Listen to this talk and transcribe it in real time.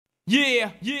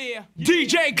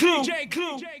DJ Clue,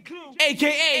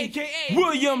 aka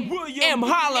William M.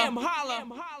 Holla,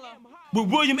 with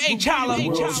William H. Holla,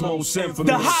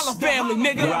 the Holla family,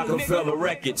 nigga. Acapella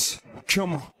Records.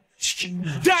 Come on.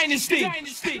 Dynasty.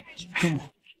 Come on.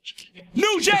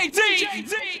 New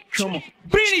JD. Come on.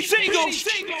 Beanie Sigel.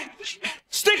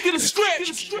 Stick to the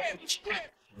script.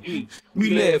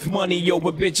 We live money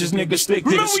over bitches, nigga, stick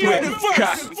to the script.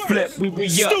 Cock, flip, we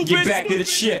re-up, get back to the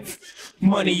shit.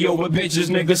 Money over bitches,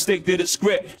 nigga, stick to the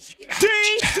script.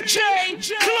 DJ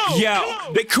Clue.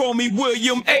 Yo, they call me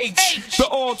William H, the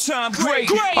all-time great.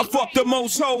 I fuck the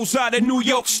most hoes out of New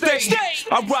York State.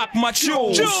 I rock my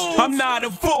jewels, I'm not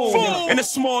a fool. And the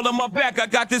small on my back, I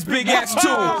got this big ass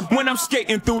tool. When I'm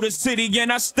skating through the city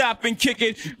and I stop and kick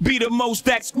it, be the most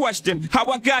asked question. How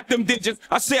I got them digits?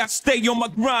 I say I stay on my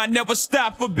grind, never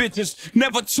stop for bitches.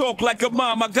 Never talk like a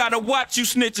mom, I gotta watch you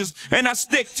snitches. And I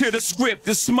stick to the script,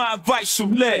 this is my advice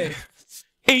from Leg.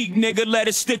 Eat, nigga, let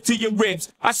it stick to your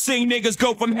ribs. I seen niggas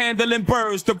go from handling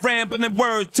birds to rambling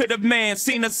words to the man.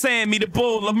 Seen a Sammy the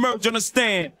bull emerge on the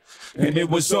stand. And it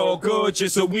was all good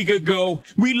just a week ago.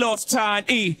 We lost Ty and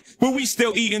E, but we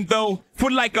still eating though. For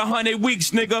like 100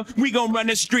 weeks, nigga, we gon' run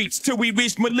the streets till we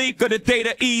reach Malik or the day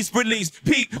to ease release.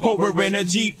 Peak over in a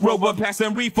Jeep Rover,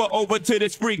 passing reefer over to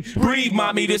this freak. Breathe,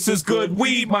 mommy, this is good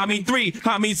weed, mommy. 3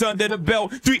 homies under the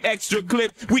belt, 3 extra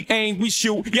clips. We aim, we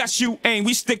shoot, y'all shoot, aim,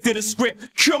 we stick to the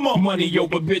script. Come on, money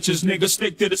over bitches, nigga,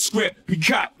 stick to the script. We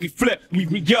cop, we flip, we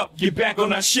re-up, get back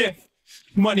on our shift.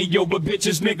 Money over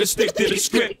bitches, nigga, stick to the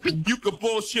script. You can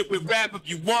bullshit with rap if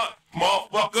you want,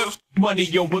 motherfuckers.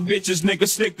 Money over bitches, nigga,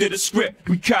 stick to the script.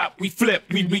 We cop, we flip,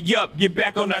 we re-up, get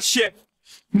back on our shit.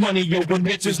 Money over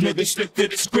bitches, nigga, stick to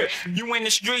the script. You in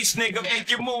the streets, nigga, make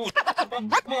your moves.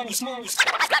 Moves. Y'all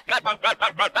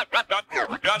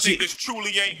niggas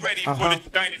truly ain't ready for this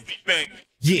dynasty thing.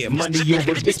 Yeah, money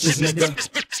over bitches, nigga.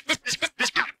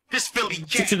 This Philly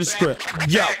Stick to the script.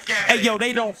 Yo, hey yo,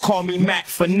 they don't call me Mac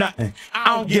for nothing.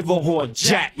 I don't give a whore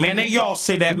jack, man. They all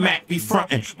say that Mac be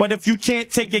frontin'. But if you can't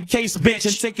take your case, bitch,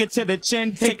 and take it to the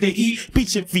chin, take the heat,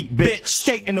 beat your feet, bitch.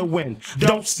 Skate in the wind.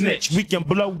 Don't snitch. We can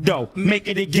blow dough. Make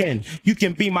it again. You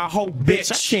can be my whole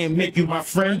bitch. I can't make you my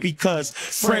friend because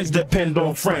friends depend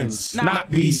on friends.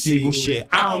 Not BC shit.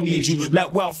 I don't need you.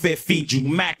 Let welfare feed you.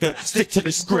 Macca, stick to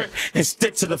the script and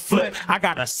stick to the flip. I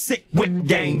got a sick whip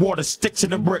game. Water stick to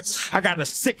the bricks. I got a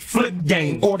sick flip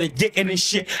game, order getting in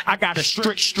shit. I got a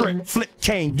strict flip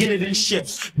cane, get it in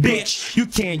shifts. Bitch, you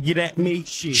can't get at me.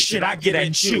 Shit, I get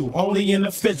at you, only in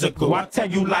the physical. I tell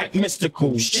you like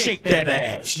mystical, shake that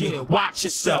ass. Yeah, watch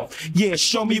yourself. Yeah,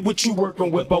 show me what you working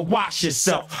with, but watch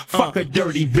yourself. Fuck a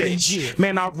dirty bitch.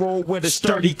 Man, I roll with a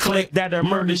sturdy clip that'll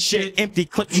murder shit. Empty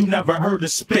clip you never heard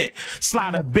of spit.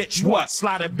 Slide a bitch what?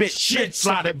 Slide a bitch shit.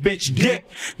 Slide a bitch dick.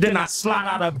 Then I slide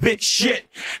out a bitch shit.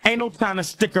 Ain't no time to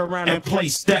stick around and play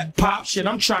step pop shit.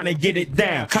 I'm trying to get it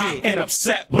down and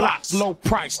upset blocks. Low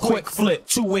price, quick flip,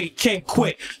 2-8K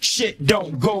quick. Shit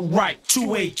don't go right.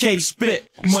 2-8K spit.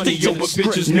 Money over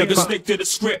bitches, nigga, stick to the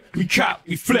script. We cop,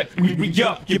 we flip, we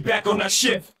re-up, get back on our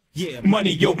shift. Yeah,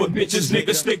 money over bitches,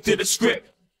 nigga, stick to the script.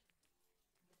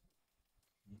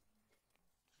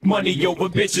 Money over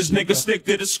bitches, nigga, stick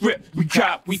to the script. We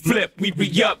cop, we flip, we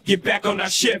re-up, get back on our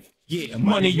shift. Yeah,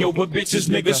 money over bitches,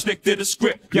 nigga, stick to the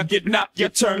script. Y'all get knocked, you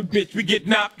turn bitch. We get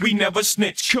knocked, we never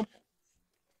snitch.